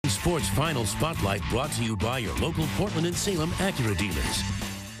Sports Final Spotlight brought to you by your local Portland and Salem Acura dealers.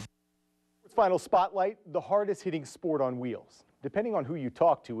 Final Spotlight, the hardest hitting sport on wheels. Depending on who you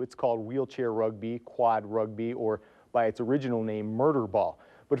talk to, it's called wheelchair rugby, quad rugby, or by its original name, murder ball.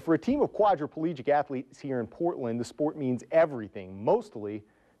 But for a team of quadriplegic athletes here in Portland, the sport means everything, mostly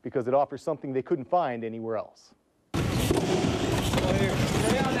because it offers something they couldn't find anywhere else. Stay on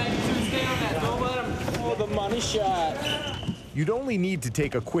that, you two, stay on that. Don't let him. Oh, the money shot. You'd only need to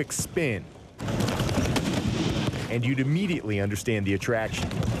take a quick spin, and you'd immediately understand the attraction.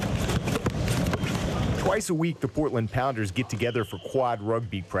 Twice a week, the Portland Pounders get together for quad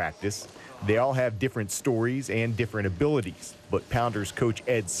rugby practice. They all have different stories and different abilities, but Pounders coach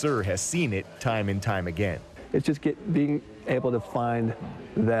Ed Sir has seen it time and time again. It's just being able to find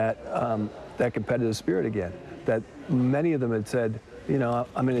that, that competitive spirit again, that many of them had said, you know,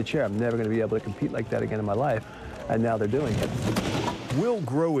 I'm in a chair, I'm never going to be able to compete like that again in my life, and now they're doing it. Will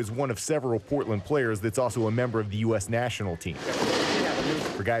Groh is one of several Portland players that's also a member of the U.S. national team.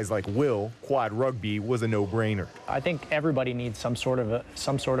 For guys like Will, quad rugby was a no-brainer. I think everybody needs some sort of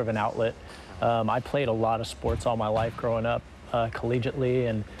an outlet. I played a lot of sports all my life growing up, collegiately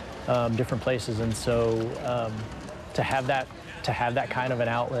and different places, and so to have that kind of an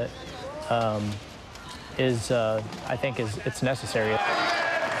outlet I think it's necessary.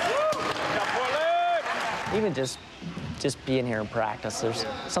 Even just being here in practice, there's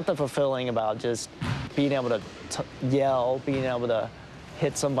something fulfilling about just being able to yell, being able to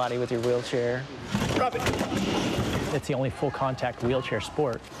hit somebody with your wheelchair. Drop it. It's the only full contact wheelchair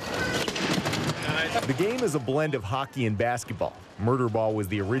sport. The game is a blend of hockey and basketball. Murder ball was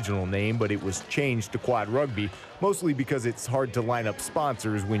the original name, but it was changed to quad rugby, mostly because it's hard to line up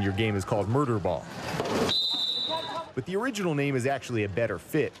sponsors when your game is called murder ball. But the original name is actually a better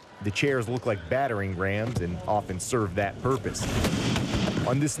fit. The chairs look like battering rams and often serve that purpose.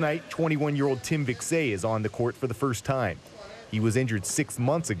 On this night, 21-year-old Tim Vixay is on the court for the first time. He was injured 6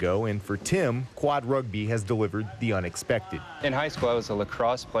 months ago, and for Tim, quad rugby has delivered the unexpected. In high school, I was a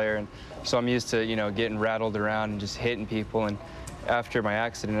lacrosse player, and so I'm used to, getting rattled around and just hitting people. And after my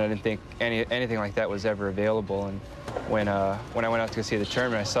accident, I didn't think anything like that was ever available. And when I went out to go see the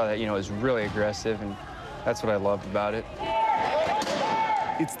tournament, I saw that, it was really aggressive, and that's what I loved about it.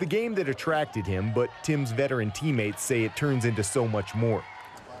 It's the game that attracted him, but Tim's veteran teammates say it turns into so much more.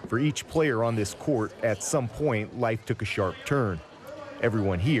 For each player on this court, at some point, life took a sharp turn.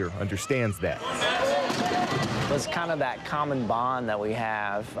 Everyone here understands that. It's kind of that common bond that we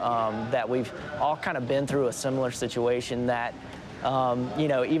have, that we've all kind of been through a similar situation that,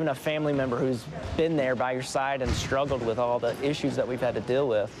 even a family member who's been there by your side and struggled with all the issues that we've had to deal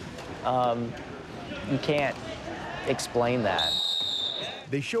with, you can't explain that.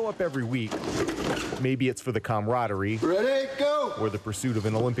 They show up every week. Maybe it's for the camaraderie. Ready, go! Or the pursuit of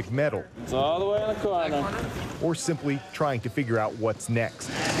an Olympic medal. It's all the way in the corner. Or simply trying to figure out what's next.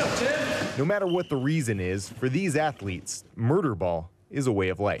 No matter what the reason is, for these athletes, murder ball is a way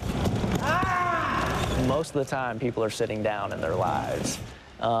of life. Most of the time, people are sitting down in their lives.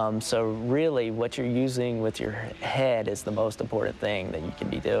 So really, what you're using with your head is the most important thing that you can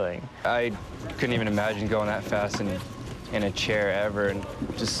be doing. I couldn't even imagine going that fast in a chair ever, and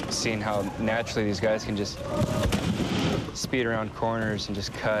just seeing how naturally these guys can just speed around corners and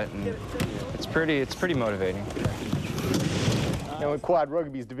just cut, and it's pretty motivating. Now in quad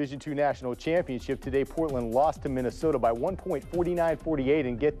rugby's Division II National Championship today, Portland lost to Minnesota by 1.49-48,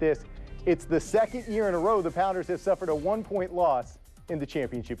 and get this, it's the second year in a row the Pounders have suffered a 1-point loss in the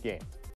championship game.